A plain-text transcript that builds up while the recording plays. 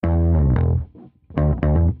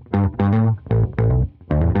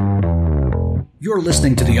You're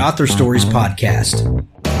listening to the Author Stories Podcast,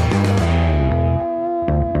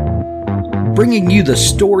 bringing you the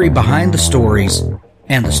story behind the stories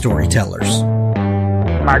and the storytellers.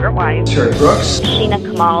 Margaret White, Terry Brooks, Sheena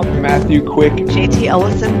Kamal, Matthew Quick, JT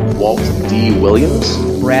Ellison, Walt D. Williams,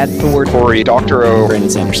 Brad Thor, Corey Doctorow, Brandon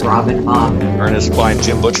Sanderson, Robin Mom, Ernest Blind,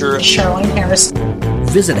 Jim Butcher, Sherwin Harris.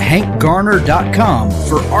 Visit hankgarner.com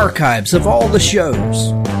for archives of all the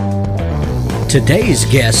shows. Today's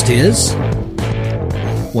guest is...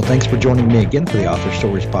 Well, thanks for joining me again for the Author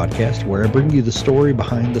Stories Podcast, where I bring you the story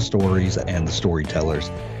behind the stories and the storytellers.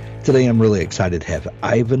 Today, I'm really excited to have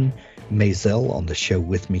Ivan Maisel on the show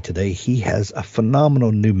with me today. He has a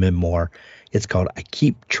phenomenal new memoir. It's called I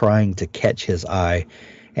Keep Trying to Catch His Eye,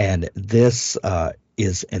 and this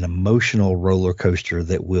is an emotional roller coaster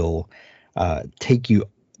that will take you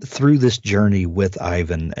through this journey with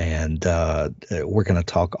Ivan, and we're going to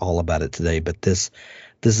talk all about it today. But this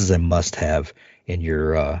is a must-have in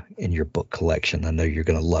your book collection. I know you're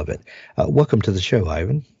going to love it. Welcome to the show,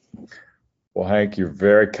 Ivan. Well, Hank, you're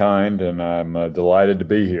very kind, and I'm delighted to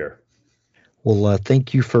be here. Well,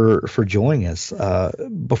 thank you for joining us.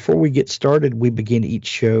 Before we get started, we begin each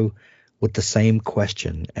show with the same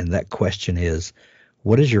question, and that question is,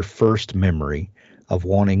 what is your first memory of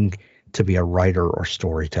wanting to be a writer or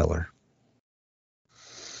storyteller?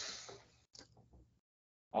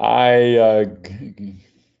 I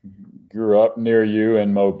grew up near you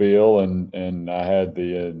in Mobile, and I had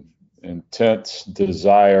the intense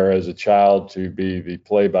desire as a child to be the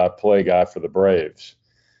play-by-play guy for the Braves.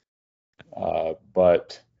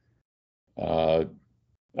 But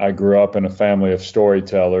I grew up in a family of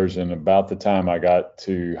storytellers, and about the time I got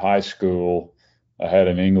to high school, I had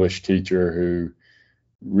an English teacher who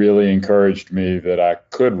really encouraged me that I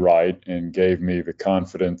could write and gave me the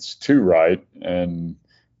confidence to write, and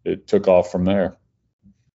it took off from there.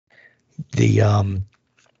 The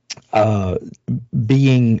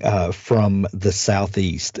being from the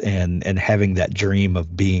Southeast and having that dream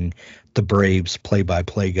of being the Braves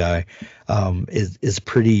play-by-play guy is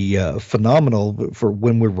pretty phenomenal. For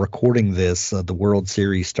when we're recording this, the World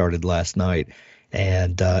Series started last night,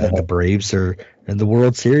 and the Braves are in the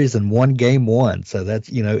World Series in one game won. So that's,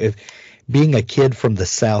 if being a kid from the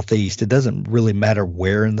Southeast, it doesn't really matter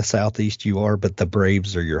where in the Southeast you are, but the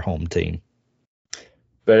Braves are your home team.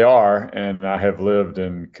 They are, and I have lived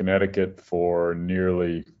in Connecticut for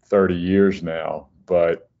nearly 30 years now,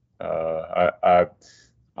 but I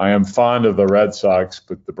am fond of the Red Sox,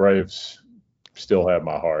 but the Braves still have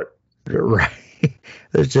my heart. Right.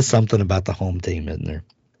 There's just something about the home team, isn't there?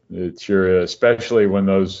 It sure is, especially when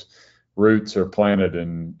those roots are planted at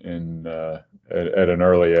an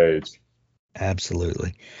early age.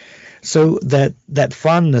 Absolutely. So that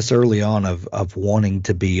fondness early on of wanting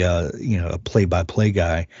to be a play-by-play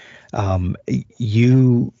guy,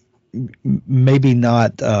 you maybe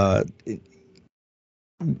not that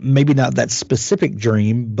specific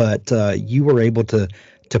dream, but you were able to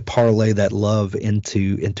parlay that love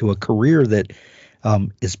into a career that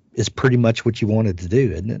is pretty much what you wanted to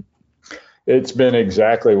do, isn't it? It's been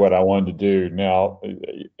exactly what I wanted to do. Now,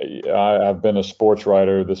 I've been a sports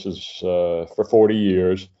writer. This is for 40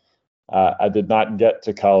 years. I did not get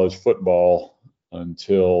to college football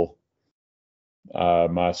until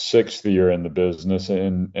my sixth year in the business.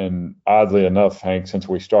 And oddly enough, Hank, since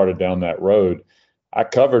we started down that road, I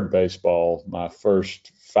covered baseball my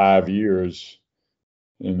first 5 years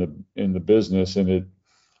in the business, and it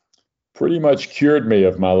pretty much cured me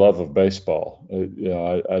of my love of baseball.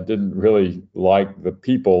 I didn't really like the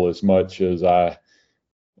people as much as I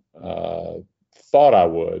thought I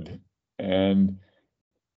would. And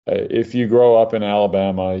if you grow up in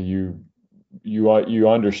Alabama, you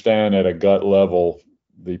understand at a gut level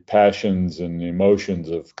the passions and the emotions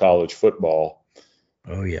of college football.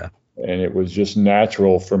 Oh yeah. And it was just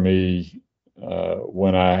natural for me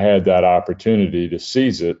when I had that opportunity to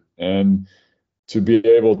seize it and to be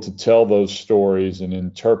able to tell those stories and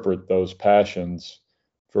interpret those passions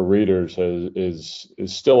for readers is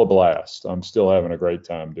still a blast. I'm still having a great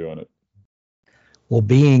time doing it. Well,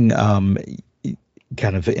 being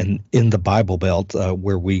kind of in the Bible Belt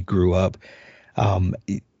where we grew up,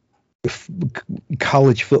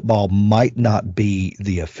 college football might not be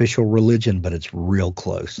the official religion, but it's real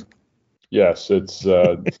close. Yes, it's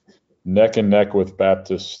neck and neck with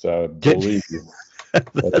Baptists, believe you.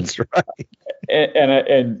 That's right.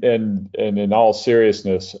 And in all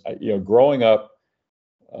seriousness, growing up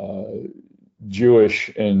Jewish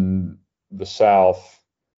in the South,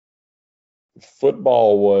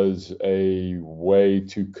 football was a way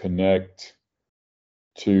to connect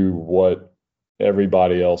to what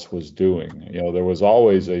everybody else was doing. There was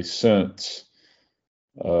always a sense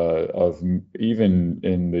of even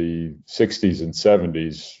in the 60s and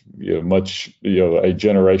 70s, a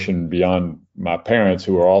generation beyond my parents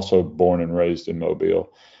who were also born and raised in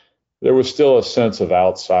Mobile, there was still a sense of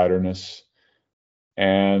outsiderness.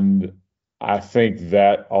 And I think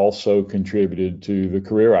that also contributed to the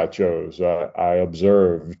career I chose. I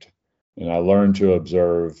observed, and I learned to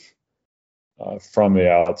observe from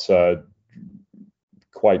the outside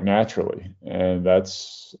quite naturally. And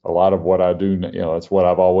that's a lot of what I do. That's what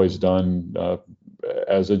I've always done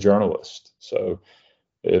as a journalist. So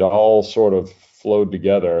it all sort of flowed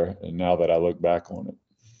together. And now that I look back on it.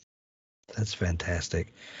 That's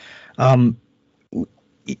fantastic.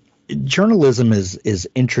 Journalism is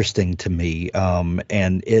interesting to me.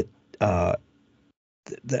 And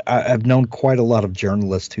I've known quite a lot of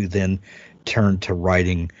journalists who then turn to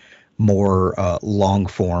writing more long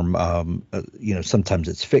form. Sometimes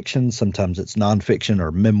it's fiction, sometimes it's nonfiction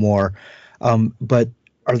or memoir. But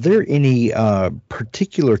are there any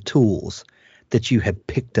particular tools that you have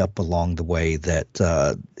picked up along the way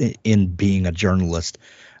that in being a journalist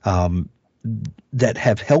that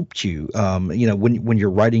have helped you? When you're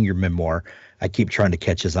writing your memoir, I keep trying to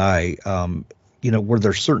catch his eye. Were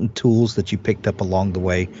there certain tools that you picked up along the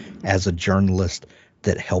way as a journalist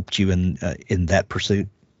that helped you in that pursuit?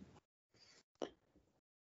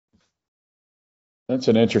 That's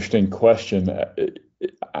an interesting question.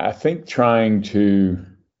 I think trying to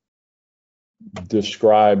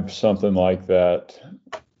describe something like that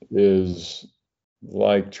is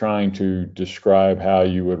like trying to describe how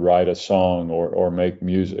you would write a song or make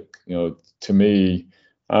music. To me,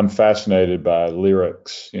 I'm fascinated by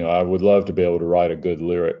lyrics. I would love to be able to write a good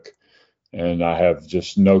lyric, and I have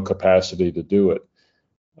just no capacity to do it.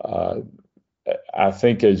 I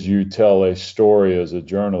think as you tell a story as a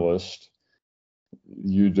journalist,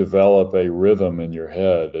 you develop a rhythm in your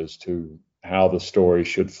head as to how the story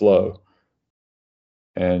should flow.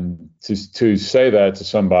 And to say that to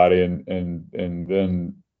somebody and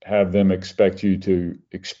then have them expect you to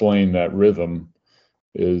explain that rhythm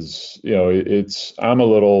is, I'm a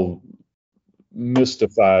little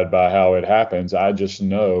mystified by how it happens. I just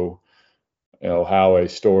know, how a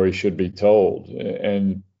story should be told.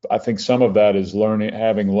 And I think some of that is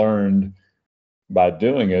having learned by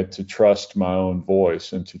doing it to trust my own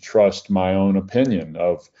voice and to trust my own opinion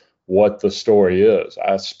of what the story is.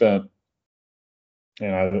 I spent,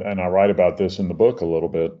 and I write about this in the book a little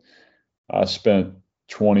bit, I spent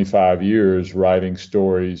 25 years writing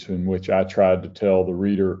stories in which I tried to tell the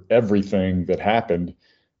reader everything that happened,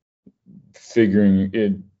 figuring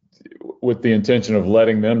it with the intention of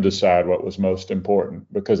letting them decide what was most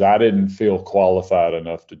important, because I didn't feel qualified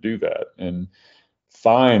enough to do that. And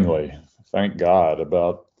finally, thank God,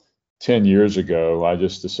 about 10 years ago, I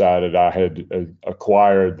just decided I had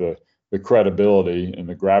acquired the credibility and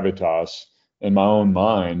the gravitas in my own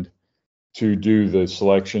mind to do the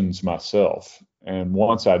selections myself. And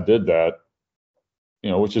once I did that,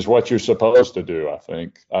 which is what you're supposed to do, I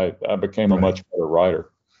think, I became a much better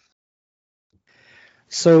writer.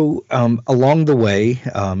 So along the way,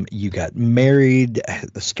 you got married,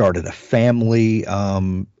 started a family.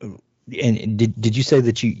 And did you say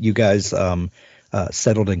that you guys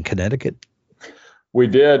settled in Connecticut? We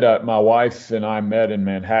did. My wife and I met in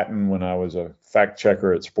Manhattan when I was a fact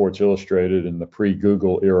checker at Sports Illustrated in the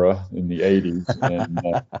pre-Google era in the 80s. And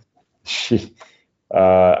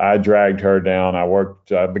I dragged her down.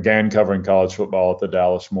 I began covering college football at the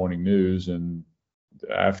Dallas Morning News. And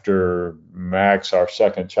after Max, our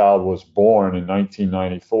second child, was born in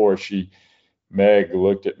 1994, Meg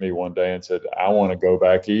looked at me one day and said, "I want to go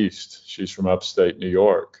back east." She's from upstate New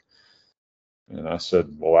York. And I said,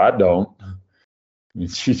 "Well, I don't." And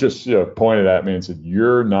she just pointed at me and said,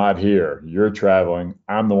 "You're not here. You're traveling.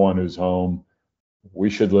 I'm the one who's home. We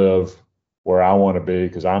should live where I want to be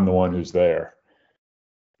because I'm the one who's there."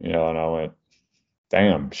 And I went,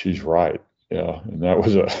 "Damn, she's right." And that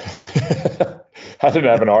was I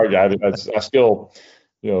didn't have an argument. I still,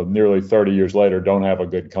 nearly 30 years later, don't have a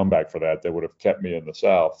good comeback for that. That would have kept me in the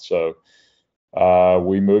South. So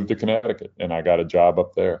we moved to Connecticut, and I got a job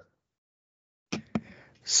up there.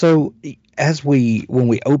 So when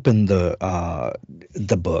we open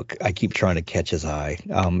the book, I keep trying to catch his eye.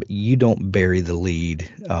 You don't bury the lead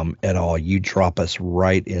at all. You drop us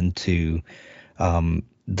right into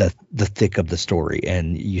the thick of the story,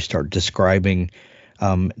 and you start describing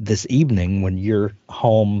this evening when you're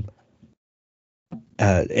home,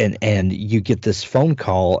 and you get this phone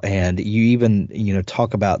call, and you even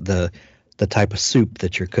talk about the type of soup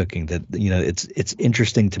that you're cooking. That it's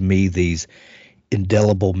interesting to me, these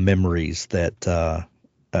indelible memories that that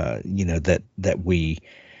we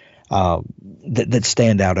that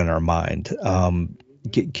stand out in our mind.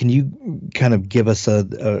 Can you kind of give us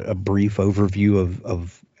a brief overview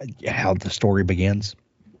of how the story begins?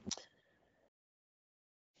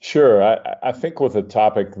 Sure. I think with a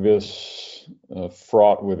topic this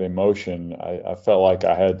fraught with emotion, I felt like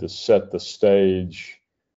I had to set the stage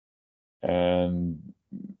and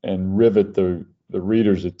rivet the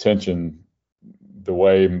reader's attention the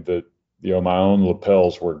way that my own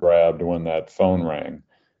lapels were grabbed when that phone rang.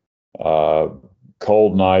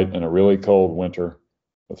 Cold night in a really cold winter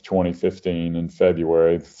of 2015 in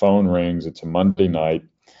February. The phone rings. It's a Monday night,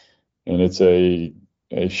 and it's a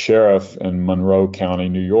sheriff in Monroe County,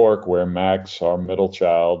 New York, where Max, our middle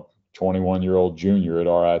child, 21-year-old junior at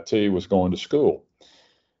RIT, was going to school.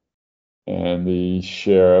 And the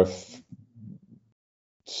sheriff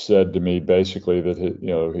said to me basically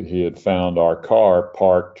that he had found our car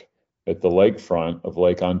parked at the lakefront of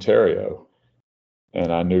Lake Ontario.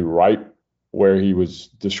 And I knew right where he was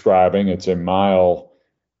describing. It's a mile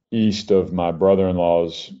east of my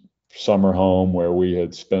brother-in-law's summer home, where we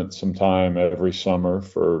had spent some time every summer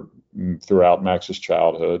throughout Max's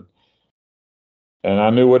childhood. And I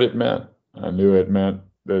knew what it meant. I knew it meant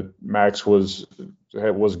that Max was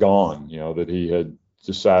gone, that he had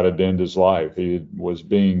decided to end his life. He was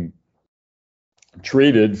being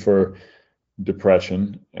treated for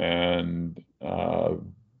depression, and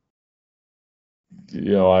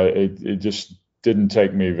it just didn't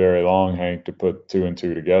take me very long, Hank, to put two and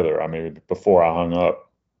two together. I mean, before I hung up,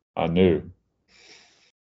 I knew.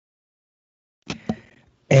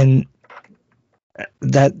 And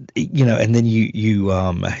that, and then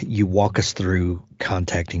you walk us through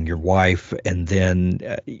contacting your wife, and then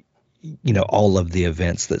all of the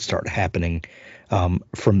events that start happening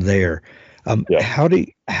from there. Yeah. How do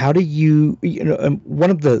you one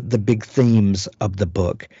of the big themes of the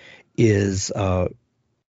book is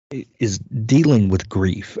dealing with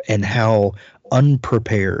grief, and how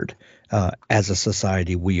unprepared as a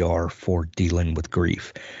society we are for dealing with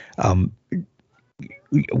grief.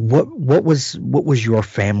 What was your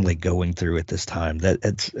family going through at this time? That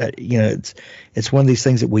it's one of these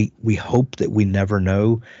things that we hope that we never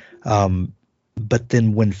know, but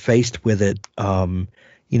then when faced with it, how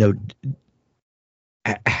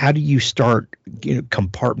do you start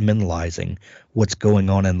compartmentalizing what's going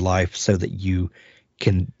on in life so that you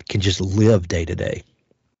can just live day to day?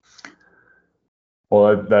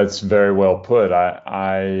 Well, that's very well put.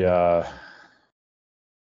 I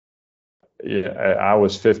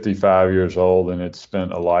was 55 years old and had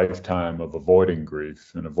spent a lifetime of avoiding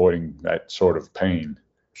grief and avoiding that sort of pain.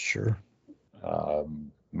 Sure.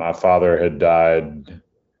 My father had died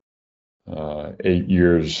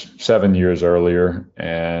 7 years earlier,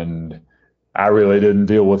 and I really didn't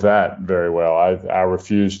deal with that very well. I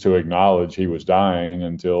refused to acknowledge he was dying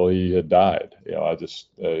until he had died.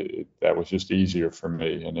 That was just easier for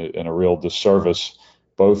me, and a real disservice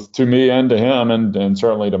both to me and to him, and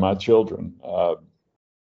certainly to my children.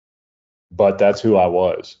 But that's who I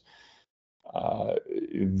was.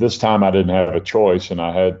 This time I didn't have a choice, and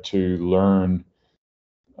I had to learn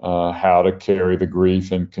how to carry the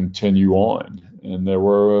grief and continue on. And there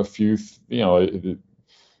were a few things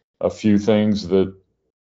that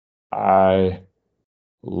I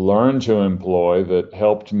learned to employ that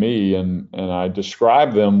helped me, and I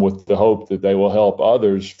describe them with the hope that they will help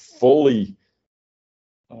others, fully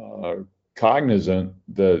cognizant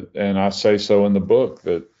that, and I say so in the book,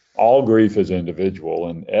 that all grief is individual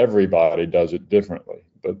and everybody does it differently.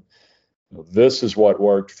 But this is what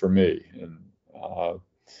worked for me, and I'll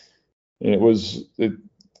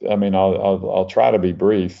try to be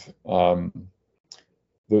brief.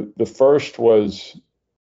 The first was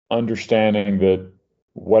understanding that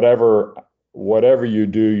whatever you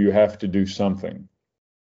do, you have to do something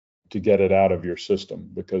to get it out of your system.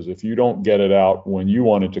 Because if you don't get it out when you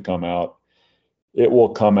want it to come out, it will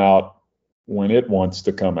come out when it wants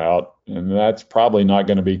to come out, and that's probably not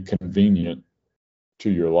going to be convenient to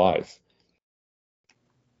your life.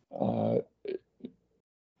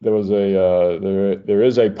 There is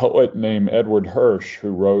a poet named Edward Hirsch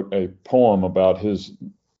who wrote a poem about his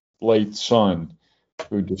late son,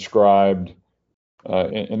 who described,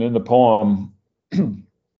 and in the poem,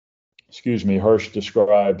 Hirsch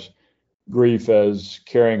describes grief as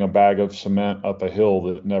carrying a bag of cement up a hill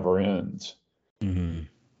that never ends. Mm-hmm.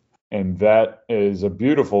 And that is a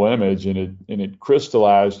beautiful image, and it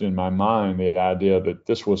crystallized in my mind the idea that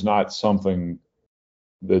this was not something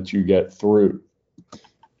that you get through.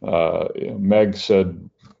 Meg said,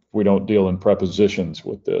 we don't deal in prepositions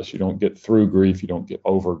with this. You don't get through grief. You don't get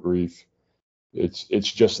over grief. It's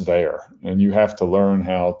just there. And you have to learn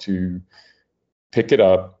how to pick it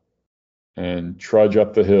up and trudge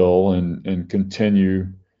up the hill and continue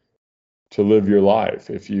to live your life.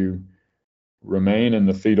 If you remain in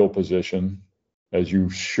the fetal position, as you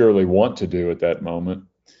surely want to do at that moment,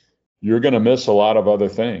 you're going to miss a lot of other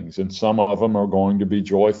things, and some of them are going to be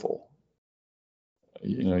joyful.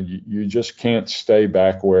 You just can't stay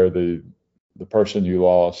back where the person you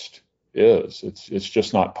lost is. It's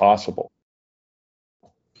just not possible.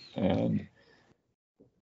 And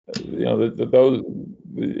those,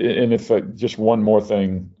 and if just one more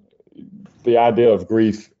thing, the idea of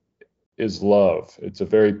grief is love. It's a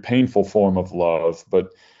very painful form of love, but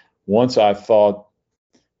once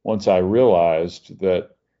I realized that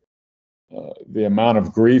the amount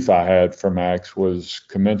of grief I had for Max was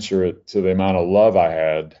commensurate to the amount of love I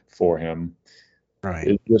had for him, right,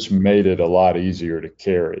 it just made it a lot easier to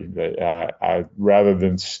carry. I rather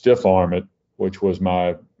than stiff arm it, which was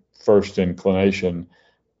my first inclination,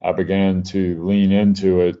 I began to lean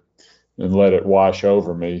into it and let it wash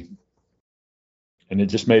over me. And it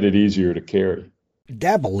just made it easier to carry.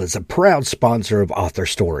 Dabble is a proud sponsor of Author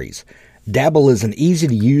Stories. Dabble is an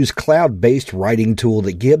easy-to-use cloud-based writing tool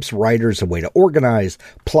that gives writers a way to organize,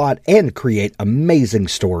 plot, and create amazing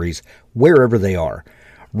stories wherever they are.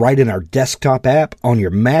 Write in our desktop app, on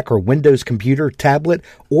your Mac or Windows computer, tablet,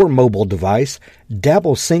 or mobile device.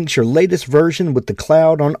 Dabble syncs your latest version with the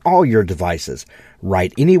cloud on all your devices.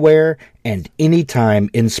 Write anywhere and anytime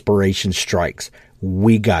inspiration strikes.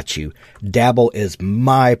 We got you. Dabble is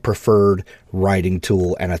my preferred writing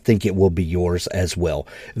tool, and I think it will be yours as well.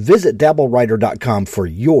 Visit dabblewriter.com for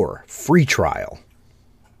your free trial.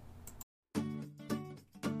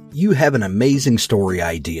 You have an amazing story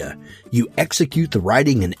idea. You execute the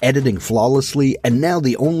writing and editing flawlessly, and now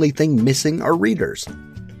the only thing missing are readers.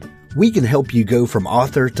 We can help you go from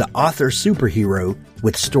author to author superhero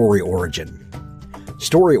with Story Origin.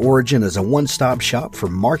 Story Origin is a one-stop shop for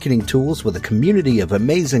marketing tools with a community of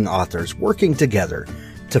amazing authors working together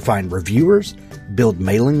to find reviewers, build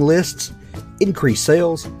mailing lists, increase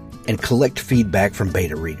sales, and collect feedback from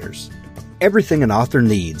beta readers. Everything an author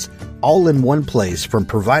needs, all in one place, from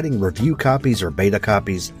providing review copies or beta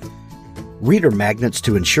copies, reader magnets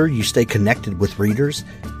to ensure you stay connected with readers,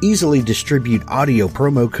 easily distribute audio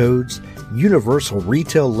promo codes, universal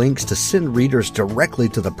retail links to send readers directly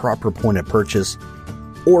to the proper point of purchase,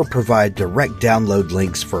 or provide direct download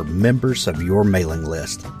links for members of your mailing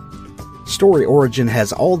list. Story Origin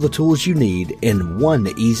has all the tools you need in one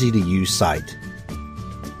easy-to-use site.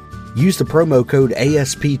 Use the promo code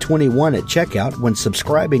ASP21 at checkout when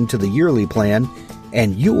subscribing to the yearly plan,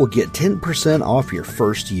 and you will get 10% off your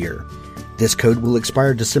first year. This code will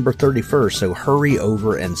expire December 31st, so hurry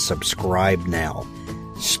over and subscribe now.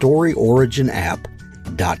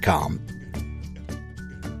 StoryOriginApp.com.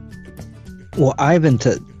 Well, Ivan,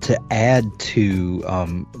 to add to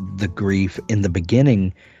the grief in the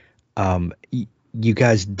beginning, you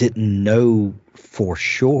guys didn't know for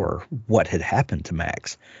sure what had happened to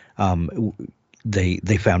Max.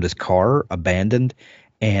 They found his car abandoned,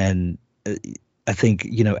 and I think,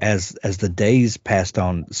 as the days passed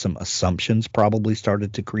on, some assumptions probably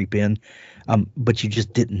started to creep in, but you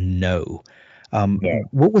just didn't know.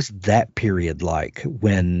 What was that period like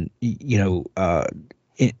when,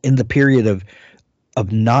 in the period of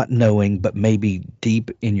not knowing, but maybe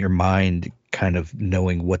deep in your mind kind of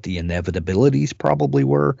knowing what the inevitabilities probably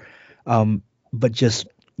were, but just,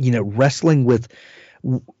 wrestling with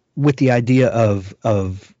the idea of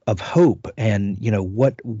hope and,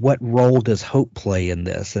 what role does hope play in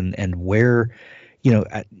this, and where,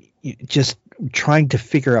 just trying to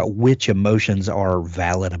figure out which emotions are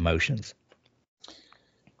valid emotions.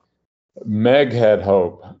 Meg had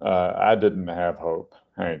hope. I didn't have hope,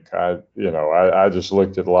 Hank. I just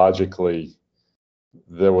looked at logically.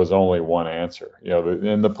 There was only one answer,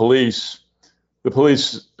 and the police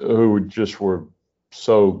who just were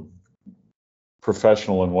so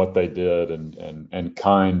professional in what they did and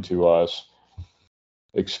kind to us,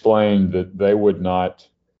 explained that they would not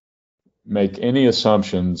make any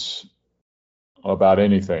assumptions about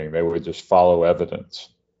anything. They would just follow evidence.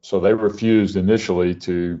 So they refused initially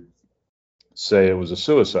to say it was a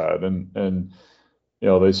suicide. And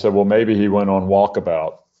they said, well, maybe he went on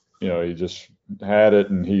walkabout. He just had it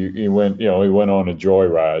and he went on a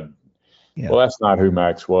joyride. Yeah. Well, that's not who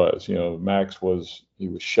Max was. Max was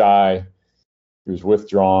shy. He was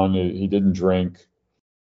withdrawn. He didn't drink.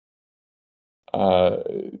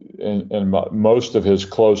 And most of his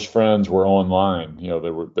close friends were online.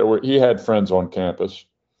 He had friends on campus,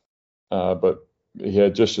 but he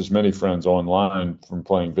had just as many friends online from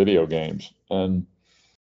playing video games. And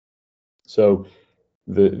so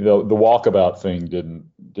the walkabout thing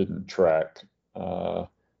didn't track.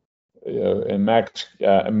 and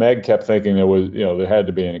Meg kept thinking there had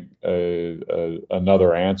to be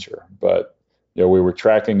another answer, but we were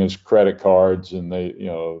tracking his credit cards, and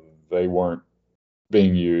they weren't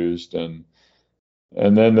being used, and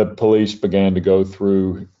then the police began to go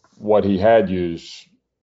through what he had used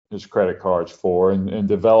his credit cards for, and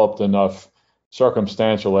developed enough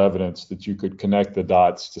circumstantial evidence that you could connect the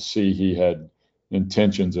dots to see he had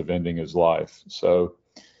intentions of ending his life. So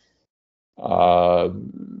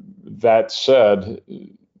that said,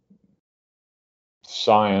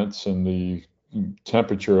 science and the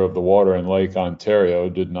temperature of the water in Lake Ontario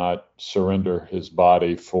did not surrender his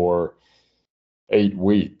body for 8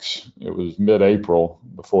 weeks. It was mid-April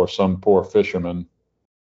before some poor fisherman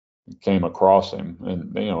came across him,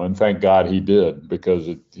 and thank God he did, because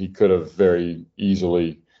he could have very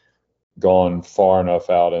easily gone far enough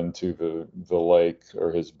out into the lake,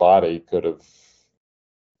 or his body could have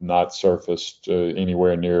not surfaced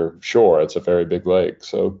anywhere near shore. It's a very big lake.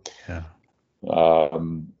 So yeah.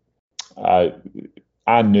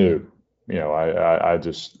 I knew, I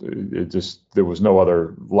just there was no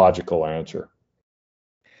other logical answer.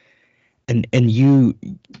 And you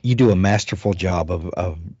do a masterful job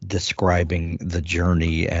of describing the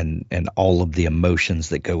journey and all of the emotions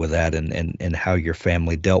that go with that, and how your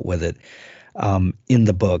family dealt with it in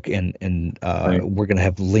the book. And Right. We're going to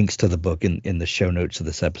have links to the book in the show notes of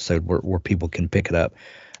this episode where people can pick it up.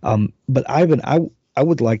 But Ivan, I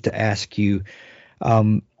would like to ask you,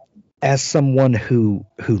 as someone who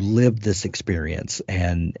lived this experience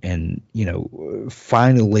and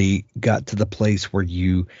finally got to the place where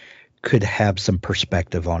you could have some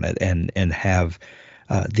perspective on it and have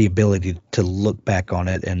the ability to look back on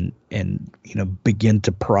it and begin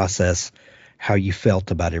to process how you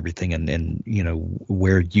felt about everything and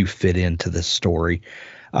where you fit into this story.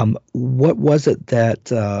 What was it that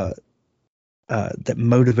that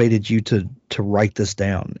motivated you to write this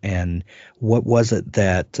down, and what was it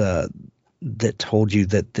that that told you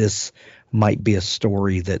that this might be a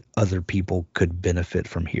story that other people could benefit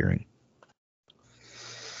from hearing?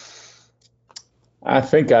 I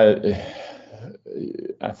think I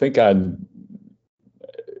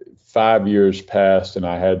 5 years passed, and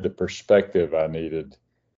I had the perspective I needed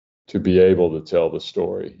to be able to tell the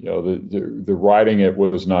story. The writing, it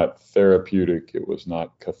was not therapeutic. It was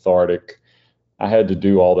not cathartic. I had to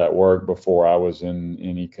do all that work before I was in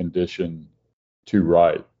any condition to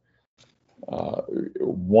write.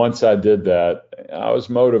 Once I did that, I was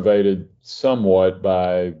motivated somewhat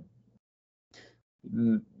by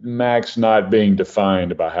Max not being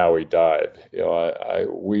defined by how he died.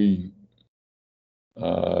 We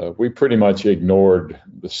pretty much ignored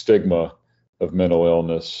the stigma of mental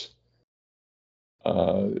illness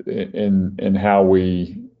in how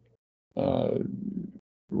we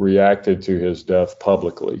reacted to his death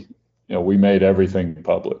publicly. We made everything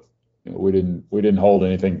public. We didn't hold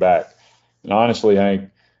anything back. And honestly,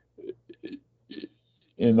 Hank,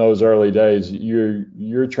 in those early days,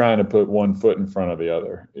 you're trying to put one foot in front of the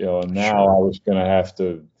other. And now I was going to have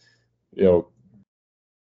to,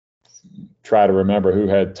 try to remember who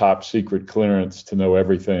had top secret clearance to know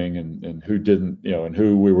everything and who didn't, and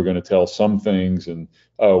who we were going to tell some things, and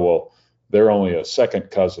they're only a second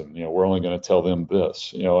cousin, we're only going to tell them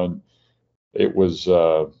this, and it was,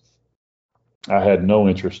 I had no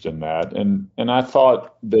interest in that. And I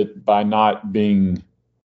thought that by not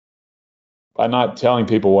telling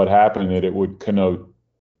people what happened, that it would connote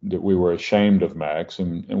that we were ashamed of Max,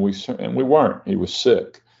 and we weren't. He was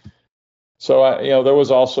sick. So there was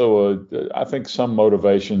also I think some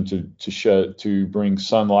motivation to bring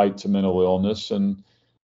sunlight to mental illness, and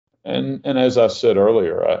as I said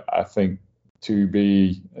earlier, I think to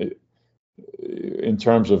be, in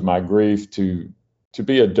terms of my grief, to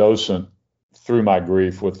be a docent through my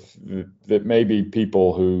grief, with that maybe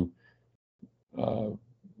people who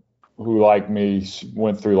like me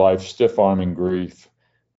went through life stiff-arming grief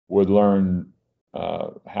would learn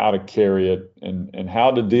how to carry it and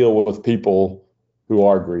how to deal with people who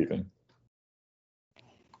are grieving.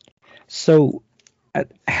 So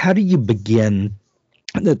how do you begin?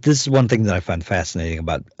 This is one thing that I find fascinating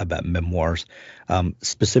about memoirs,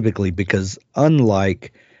 specifically because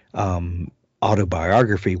unlike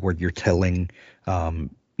autobiography, where you're telling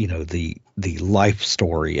the life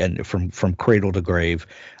story and from cradle to grave,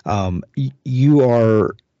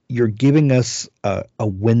 you're giving us a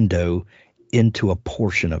window into a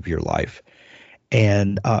portion of your life.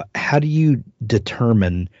 And how do you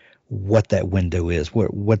determine what that window is?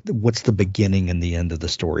 What's the beginning and the end of the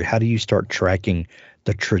story? How do you start tracking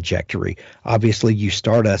the trajectory? Obviously, you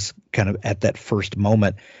start us kind of at that first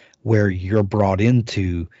moment where you're brought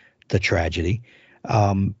into the tragedy.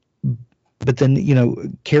 But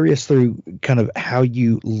then, carry us through kind of how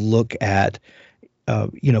you look at,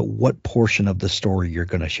 what portion of the story you're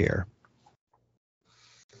going to share.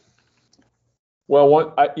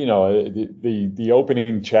 Well, the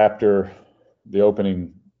opening chapter, the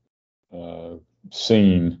opening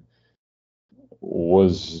scene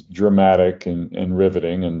was dramatic and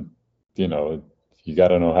riveting, and you got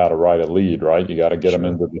to know how to write a lead, right? You got to get them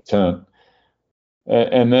into the tent.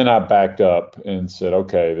 And then I backed up and said,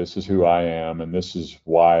 okay, this is who I am, and this is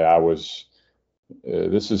why I was.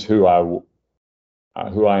 This is who I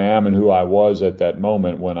am and who I was at that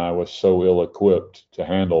moment when I was so ill-equipped to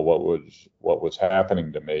handle what was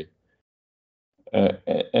happening to me.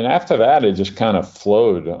 And after that, it just kind of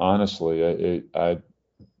flowed. Honestly,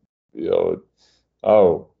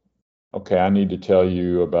 okay, I need to tell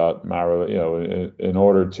you about my, in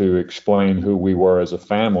order to explain who we were as a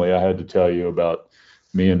family, I had to tell you about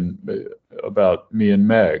me and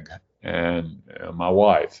Meg and my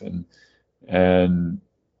wife, and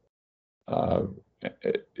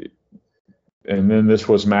then this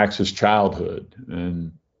was Max's childhood,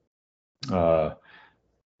 and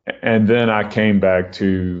then I came back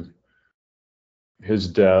to his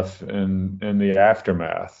death and the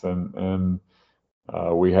aftermath, and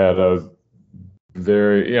we had a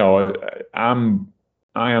very, I am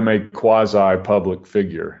a quasi-public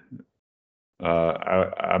figure.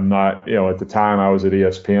 I'm not, at the time I was at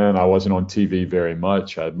ESPN, I wasn't on TV very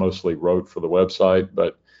much. I mostly wrote for the website,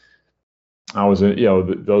 but I was,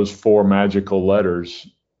 those 4 magical letters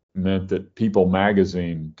meant that People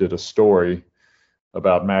magazine did a story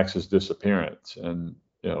about Max's disappearance, and,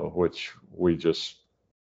 which we just,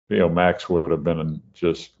 Max would have been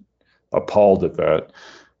just appalled at that.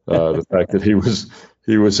 The fact that he was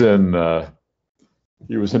in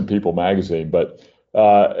People magazine, but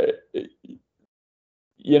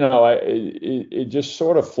it just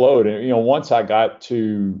sort of flowed. And once I got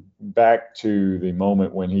back to the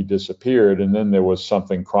moment when he disappeared, and then there was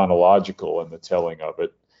something chronological in the telling of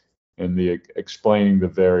it, and the explaining the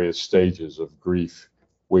various stages of grief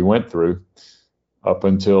we went through up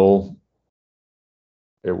until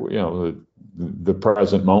the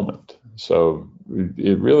present moment. So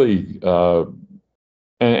it really,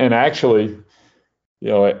 and actually,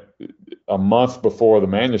 a month before the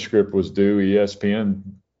manuscript was due, ESPN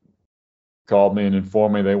called me and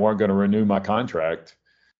informed me they weren't going to renew my contract,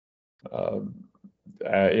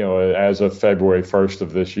 as of February 1st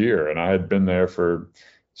of this year. And I had been there for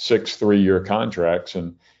 6 3-year contracts,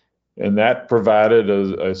 and that provided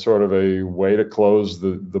a sort of a way to close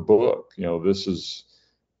the book. This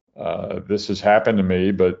has happened to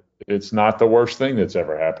me, but it's not the worst thing that's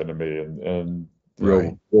ever happened to me. And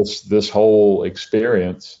right. This whole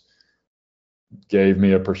experience gave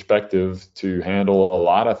me a perspective to handle a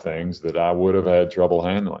lot of things that I would have had trouble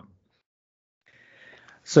handling.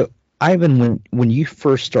 So, Ivan, when you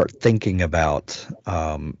first start thinking about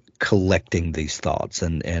collecting these thoughts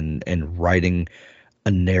and writing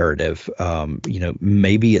a narrative,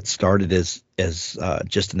 maybe it started as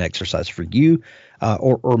just an exercise for you,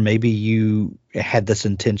 or maybe you had this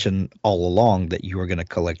intention all along that you were going to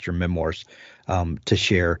collect your memoirs to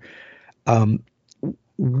share.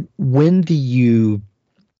 When do you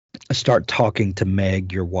start talking to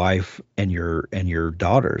Meg, your wife, and your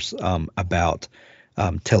daughters about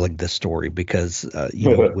telling this story? Because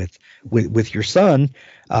with your son,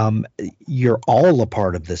 you're all a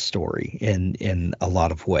part of this story in a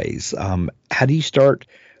lot of ways. How do you start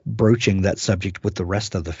broaching that subject with the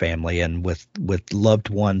rest of the family and with loved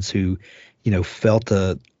ones who felt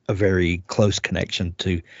a very close connection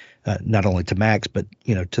to not only to Max, but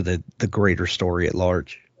to the greater story at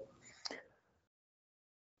large?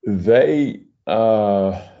 They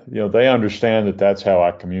they understand that that's how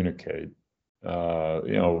I communicate.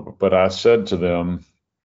 But I said to them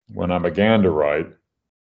when I began to write,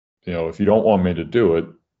 if you don't want me to do it,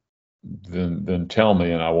 then tell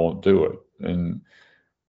me and I won't do it. And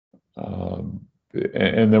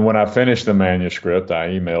then when I finished the manuscript, I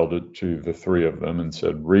emailed it to the 3 of them and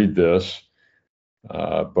said, read this,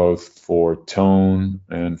 both for tone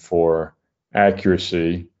and for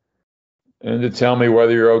accuracy, and to tell me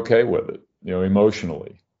whether you're okay with it,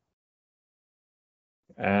 emotionally.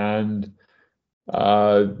 And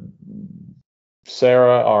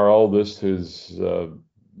Sarah, our oldest, who's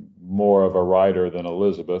more of a writer than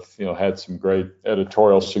Elizabeth, had some great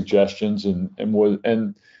editorial suggestions, and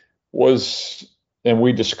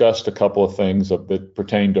we discussed a couple of things that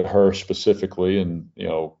pertained to her specifically, and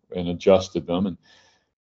adjusted them. And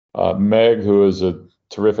Meg, who is a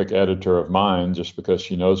terrific editor of mine, just because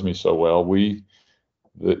she knows me so well, we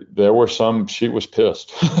there were some, she was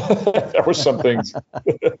pissed. There were some things,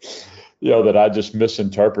 that I just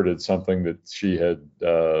misinterpreted something that she had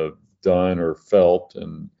done or felt.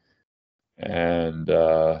 And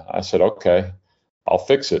I said, okay, I'll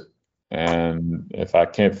fix it. And if I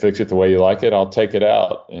can't fix it the way you like it, I'll take it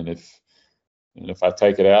out. And if I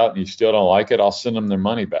take it out and you still don't like it, I'll send them their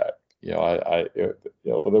money back. There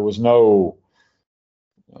was no,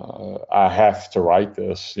 I have to write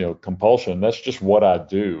this, compulsion. That's just what I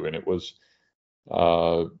do. And it was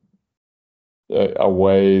a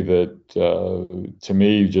way that to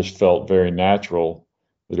me just felt very natural,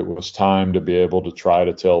 that it was time to be able to try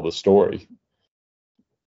to tell the story.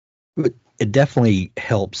 It definitely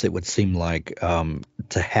helps, it would seem like,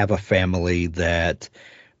 to have a family that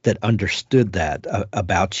understood that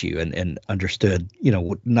about you, and understood,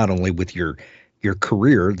 not only with your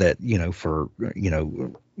career that, for, a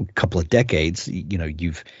couple of decades,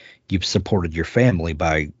 you've supported your family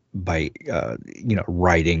by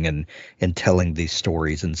writing and telling these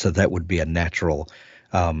stories. And so that would be a natural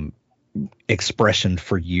expression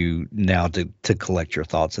for you now to collect your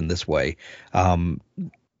thoughts in this way.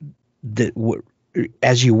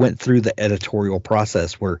 As you went through the editorial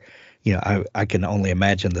process, where, I can only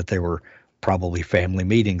imagine that there were probably family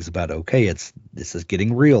meetings about, okay, this is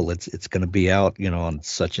getting real. It's going to be out, on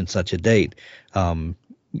such and such a date.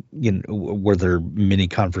 Were there many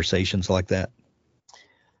conversations like that?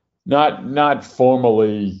 Not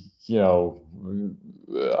formally,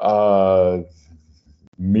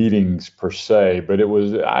 meetings per se, but it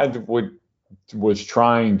was, was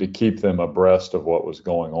trying to keep them abreast of what was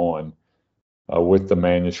going on with the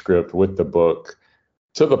manuscript, with the book,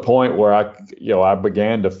 to the point where I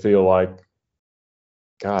began to feel like,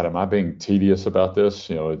 God, am I being tedious about this?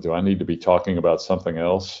 Do I need to be talking about something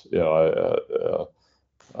else? Because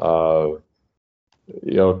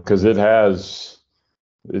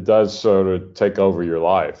it does sort of take over your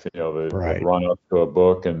life, the run up to a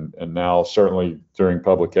book, and now certainly during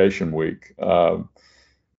publication week, and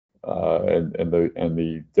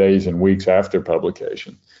the days and weeks after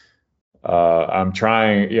publication. I'm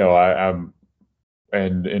trying,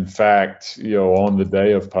 and in fact, on the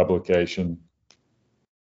day of publication,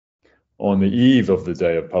 on the eve of the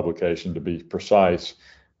day of publication, to be precise,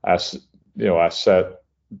 I sat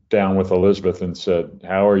down with Elizabeth and said,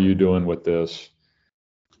 how are you doing with this?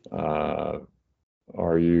 Are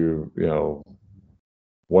you,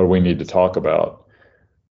 what do we need to talk about?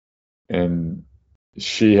 And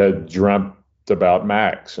she had dreamt about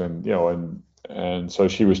Max, and so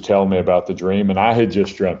she was telling me about the dream, and I had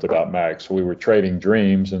just dreamt about Max. We were trading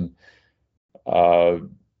dreams, and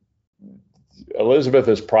Elizabeth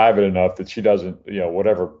is private enough that she doesn't,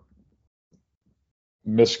 whatever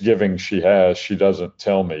misgivings she has, she doesn't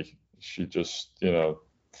tell me. She just,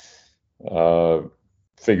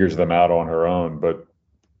 figures them out on her own. But,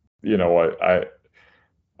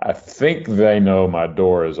 I think they know my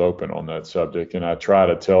door is open on that subject, and I try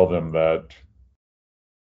to tell them that,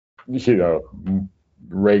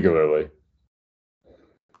 regularly.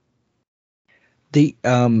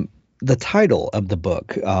 The title of the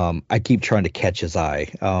book, I keep trying to catch his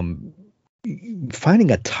eye. Finding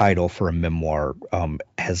a title for a memoir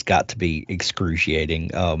has got to be excruciating.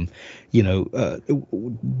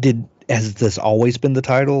 Has this always been the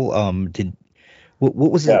title?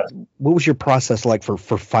 What was it? What was your process like for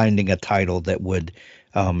finding a title that would,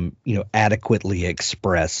 adequately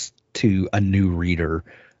express to a new reader,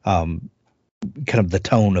 kind of the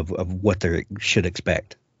tone of what they should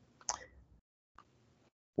expect?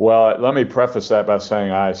 Well, let me preface that by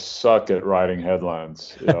saying I suck at writing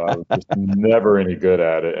headlines. I was just never any good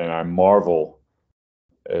at it, and I marvel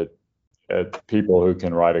at people who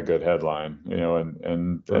can write a good headline.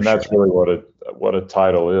 And that's really what a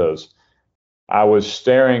title is. I was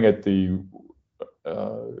staring at the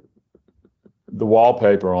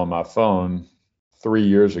wallpaper on my phone 3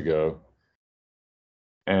 years ago,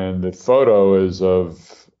 and the photo is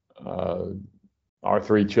of our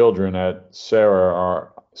three children at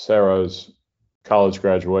Sarah's college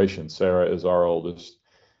graduation. Sarah is our oldest.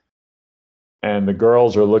 And the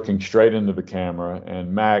girls are looking straight into the camera,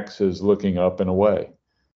 and Max is looking up and away.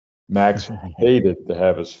 Max hated to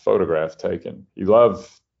have his photograph taken. He loved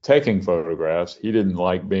taking photographs. He didn't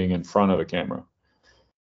like being in front of the camera.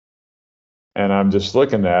 And I'm just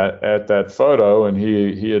looking at that photo, and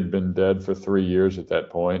he had been dead for 3 years at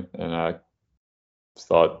that point. And I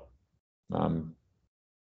thought,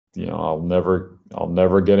 I'll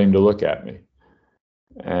never get him to look at me.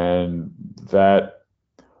 And that,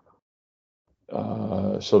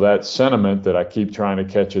 so that sentiment that I keep trying to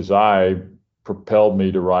catch his eye propelled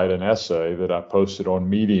me to write an essay that I posted on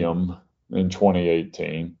Medium in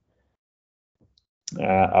 2018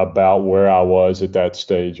 about where I was at that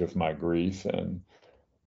stage of my grief, and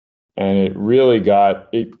it really got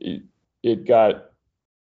it got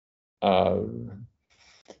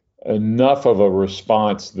enough of a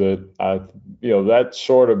response that that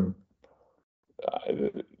sort of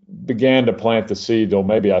began to plant the seed. Or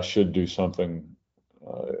maybe I should do something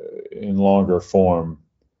in longer form,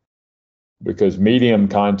 because Medium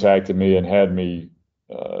contacted me and had me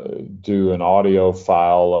do an audio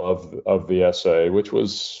file of the essay, which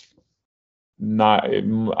was not, I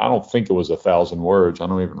don't think it was 1,000 words. I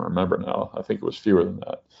don't even remember now. I think it was fewer than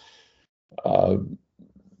that.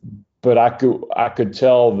 But I could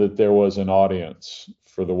tell that there was an audience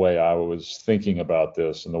for the way I was thinking about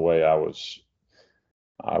this and the way I was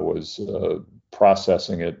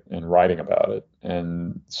processing it and writing about it.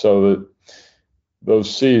 And so that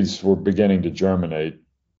those seeds were beginning to germinate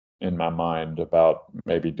in my mind about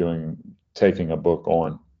maybe taking a book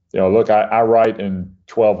on. Look, I write in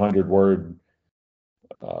 1,200 word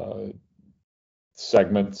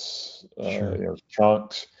segments, Sure.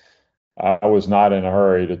 chunks. I was not in a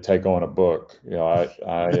hurry to take on a book.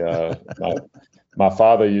 My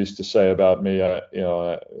father used to say about me,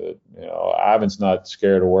 Ivan's not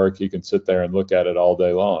scared of work. He can sit there and look at it all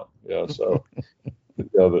day long. So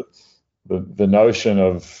the notion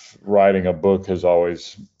of writing a book has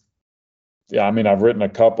always, I've written a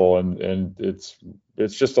couple, and it's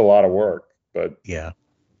just a lot of work. But yeah,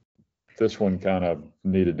 this one kind of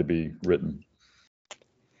needed to be written.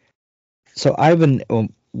 So Ivan,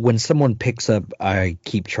 when someone picks up I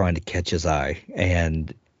Keep Trying to Catch His Eye,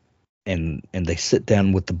 and they sit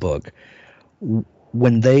down with the book,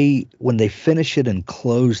 when they finish it and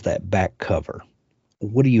close that back cover,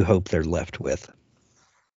 what do you hope they're left with?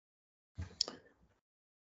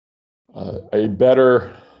 A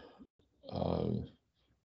better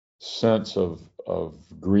sense of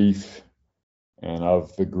grief and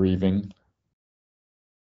of the grieving,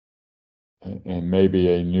 and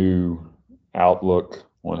maybe a new outlook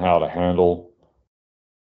on how to handle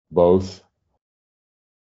both.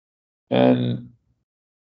 And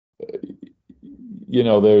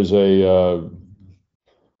there's an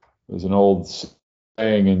old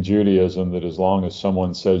saying in Judaism that as long as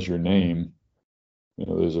someone says your name,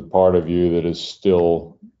 there's a part of you that is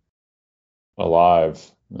still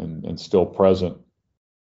alive and still present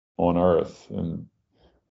on Earth. And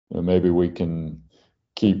maybe we can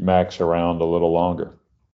keep Max around a little longer.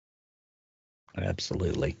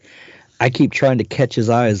 Absolutely. I Keep Trying to Catch His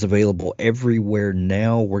Eye is available everywhere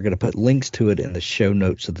now. We're going to put links to it in the show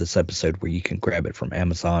notes of this episode, where you can grab it from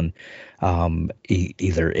Amazon,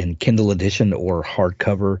 either in Kindle edition or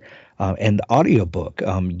hardcover, and audiobook.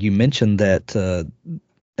 You mentioned that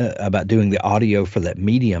about doing the audio for that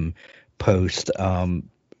Medium post. Have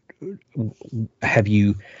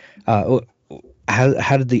you? How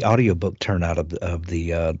did the audiobook turn out of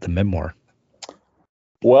the memoir?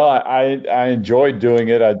 Well, I enjoyed doing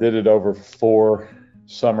it. I did it over 4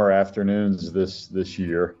 summer afternoons this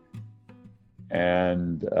year,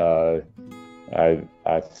 and I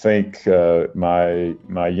think my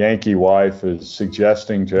Yankee wife is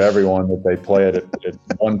suggesting to everyone that they play it at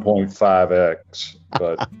 1.5x,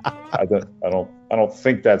 but I don't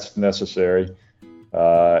think that's necessary.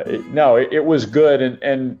 It was good,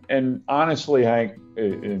 and honestly, Hank,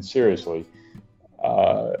 and seriously,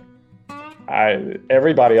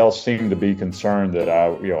 everybody else seemed to be concerned that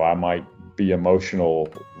I might be emotional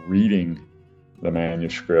reading the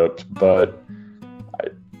manuscript, but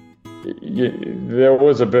there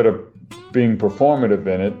was a bit of being performative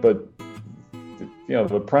in it. But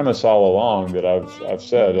the premise all along that I've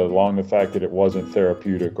said, along the fact that it wasn't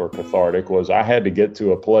therapeutic or cathartic, was I had to get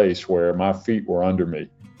to a place where my feet were under me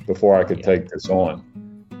before I could take this on.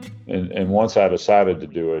 And once I decided to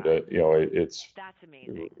do it, it's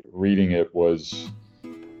reading it was,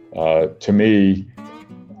 to me,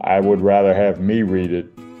 I would rather have me read it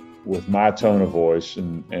with my tone of voice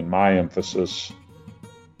and my emphasis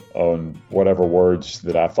on whatever words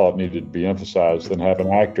that I thought needed to be emphasized than have an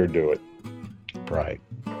actor do it. Right.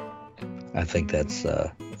 I think that's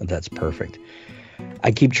perfect.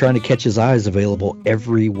 I Keep Trying to Catch His Eye is available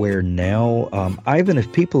everywhere now. Ivan, if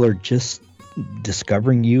people are just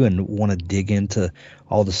discovering you and want to dig into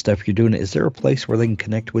all the stuff you're doing, is there a place where they can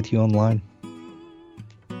connect with you online?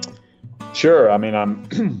 Sure. I'm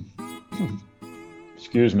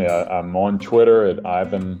excuse me, I'm on Twitter at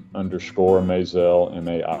Ivan_Maisel, Maisel.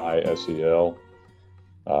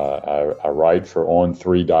 I write for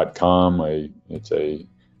On3.com. It's a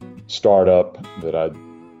startup that I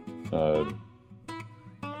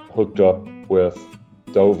hooked up with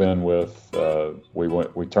dove in with.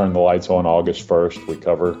 We turned the lights on August 1st. We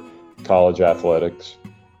cover college athletics,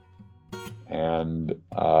 and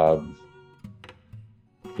I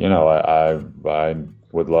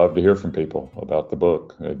would love to hear from people about the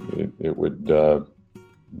book. It would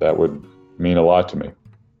that would mean a lot to me.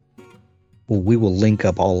 Well, we will link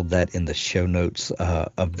up all of that in the show notes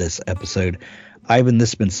of this episode. Ivan, this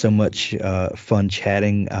has been so much fun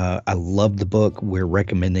chatting. I love the book. We're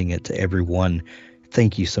recommending it to everyone.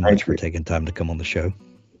 Thank you so much for taking time to come on the show.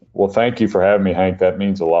 Well, thank you for having me, Hank. That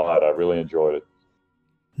means a lot. I really enjoyed it.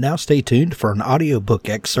 Now stay tuned for an audiobook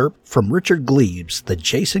excerpt from Richard Gleaves' The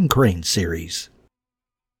Jason Crane series.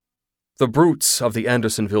 The brutes of the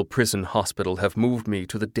Andersonville Prison Hospital have moved me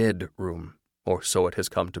to the dead room, or so it has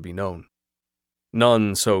come to be known.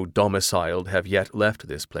 None so domiciled have yet left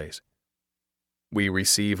this place. We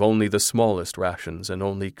receive only the smallest rations and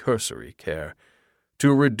only cursory care,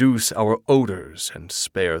 to reduce our odors and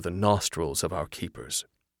spare the nostrils of our keepers.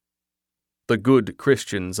 The good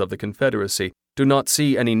Christians of the Confederacy do not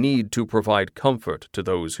see any need to provide comfort to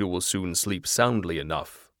those who will soon sleep soundly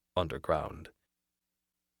enough underground.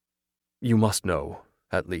 You must know,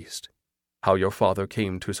 at least, how your father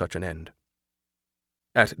came to such an end.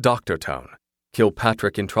 At Doctortown,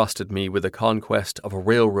 Kilpatrick entrusted me with the conquest of a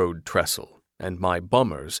railroad trestle, and my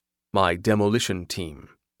bummers, my demolition team,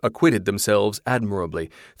 acquitted themselves admirably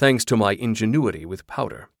thanks to my ingenuity with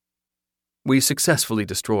powder. We successfully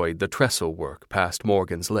destroyed the trestle work past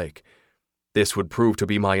Morgan's Lake. This would prove to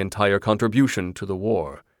be my entire contribution to the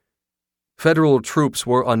war. Federal troops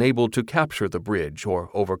were unable to capture the bridge or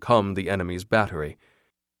overcome the enemy's battery.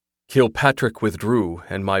 Kilpatrick withdrew,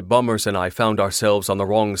 and my bummers and I found ourselves on the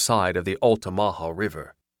wrong side of the Altamaha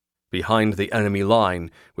River, behind the enemy line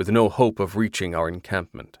with no hope of reaching our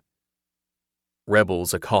encampment.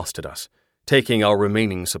 Rebels accosted us, taking our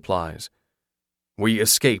remaining supplies. We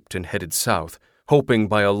escaped and headed south, hoping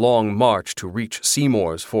by a long march to reach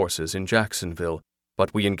Seymour's forces in Jacksonville,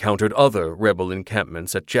 but we encountered other rebel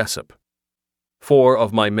encampments at Jessup. 4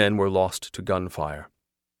 of my men were lost to gunfire.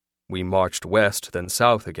 We marched west, then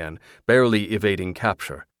south again, barely evading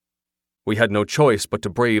capture. We had no choice but to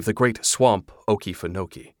brave the great swamp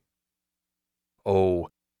Okefenokee. Oh,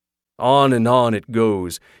 on and on it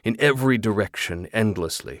goes, in every direction,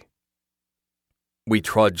 endlessly. We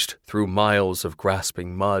trudged through miles of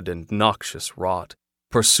grasping mud and noxious rot,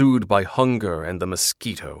 pursued by hunger and the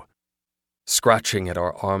mosquito, scratching at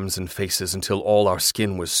our arms and faces until all our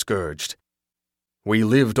skin was scourged. We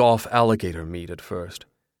lived off alligator meat at first,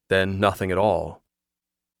 then nothing at all.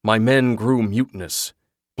 My men grew mutinous,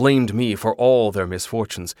 blamed me for all their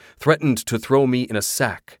misfortunes, threatened to throw me in a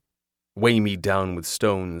sack, weigh me down with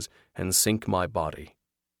stones, and sink my body.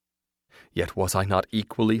 Yet was I not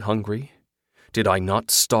equally hungry? Did I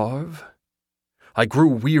not starve? I grew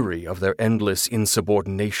weary of their endless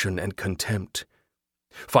insubordination and contempt.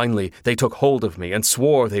 Finally, they took hold of me and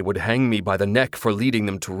swore they would hang me by the neck for leading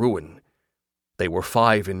them to ruin. They were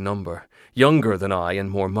 5 in number, younger than I and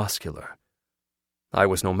more muscular. I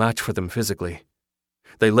was no match for them physically.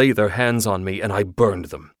 They laid their hands on me, and I burned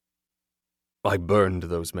them. I burned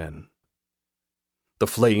those men. The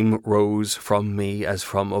flame rose from me as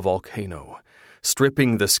from a volcano,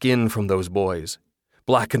 stripping the skin from those boys,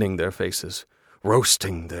 blackening their faces,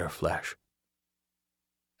 roasting their flesh.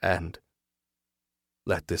 And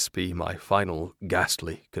let this be my final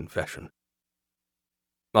ghastly confession.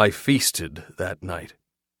 I feasted that night,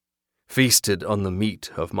 feasted on the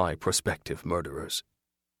meat of my prospective murderers.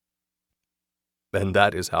 And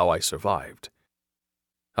that is how I survived.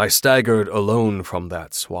 I staggered alone from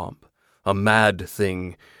that swamp, a mad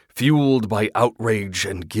thing, fueled by outrage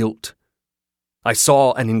and guilt. I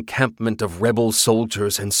saw an encampment of rebel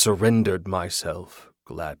soldiers and surrendered myself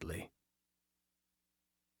gladly.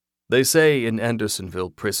 They say in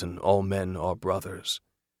Andersonville prison all men are brothers,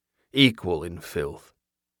 equal in filth,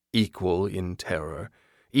 equal in terror,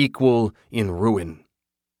 equal in ruin.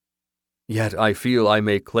 Yet I feel I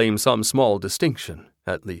may claim some small distinction,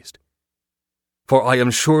 at least. For I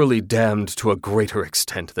am surely damned to a greater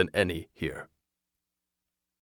extent than any here.